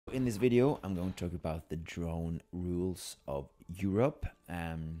In this video, I'm going to talk about the drone rules of Europe.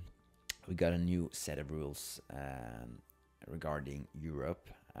 We got a new set of rules regarding Europe.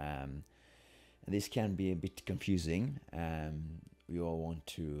 This can be a bit confusing. We all want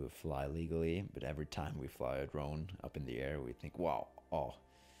to fly legally, but every time we fly a drone up in the air, we think, wow, oh,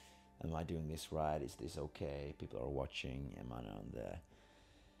 am I doing this right? Is this okay? People are watching. Am I on the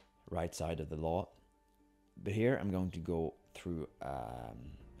right side of the law? But here I'm going to go through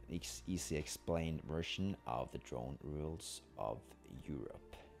easy explained version of the drone rules of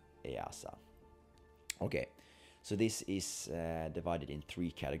Europe, EASA. Okay, so this is divided in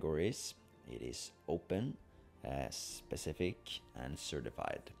 3 categories. It is open, specific, and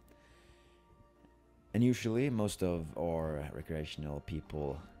certified. And usually most of our recreational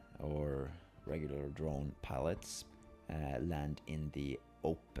people or regular drone pilots land in the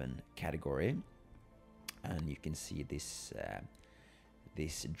open category. And you can see this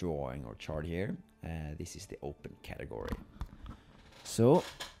this drawing or chart here. This is the open category. So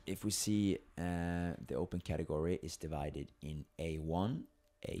if we see the open category is divided in A1,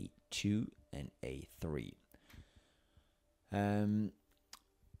 A2, and A3.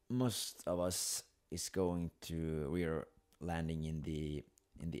 Most of us is going to, we are landing in the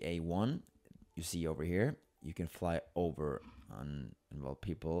A1. You see over here, you can fly over involved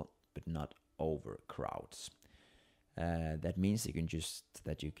people, but not over crowds. That means you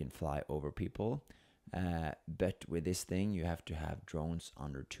can fly over people, but with this thing you have to have drones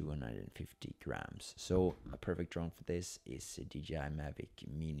under 250 grams. So a perfect drone for this is a DJI Mavic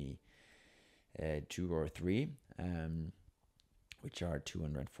Mini 2 or 3, which are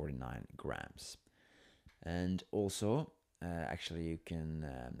 249 grams. And also actually you can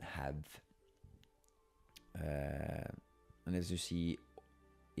have and as you see,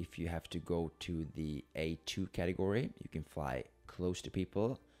 if you have to go to the A2 category, you can fly close to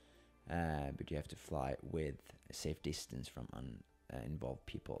people, but you have to fly with a safe distance from involved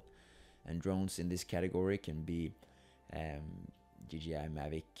people. And drones in this category can be DJI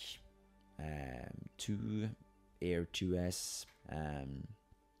Mavic 2, Air 2S,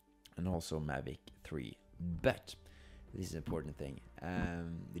 and also Mavic 3. But this is an important thing.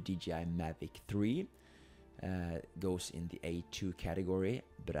 The DJI Mavic 3 goes in the A2 category,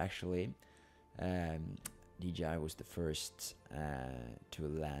 but actually DJI was the first to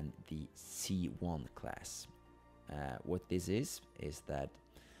land the C1 class. What this is that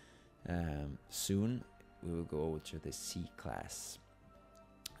soon we will go over to the C class.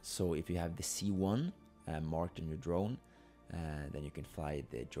 So if you have the C1 marked on your drone, then you can fly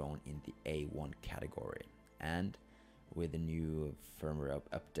the drone in the A1 category. And with the new firmware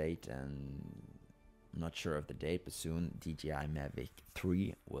update, and I'm not sure of the date, but soon DJI Mavic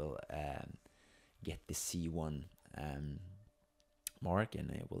 3 will get the C1 mark,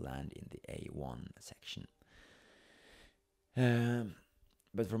 and it will land in the A1 section.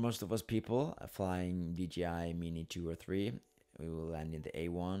 But for most of us people flying DJI Mini 2 or 3, we will land in the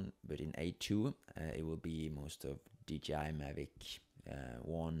A1, but in A2 it will be most of DJI Mavic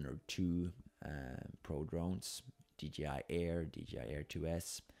 1 or 2 Pro drones, DJI Air, DJI Air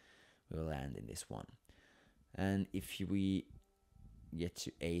 2S will land in this one. And if we get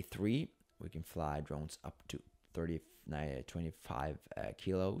to A3, we can fly drones up to 25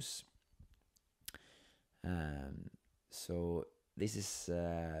 kilos. So this is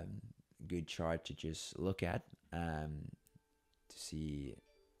a good chart to just look at to see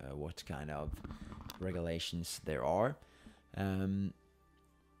what kind of regulations there are.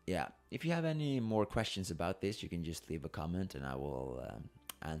 Yeah, if you have any more questions about this, you can just leave a comment and I will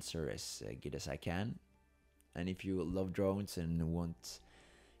answer as good as I can. And if you love drones and want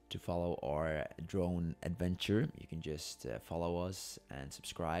to follow our drone adventure, you can just follow us and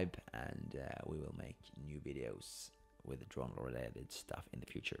subscribe, and we will make new videos with drone related stuff in the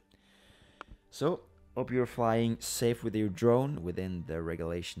future. So hope you're flying safe with your drone within the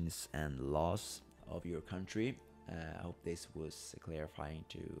regulations and laws of your country. I hope this was clarifying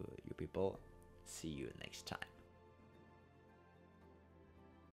to you people. See you next time.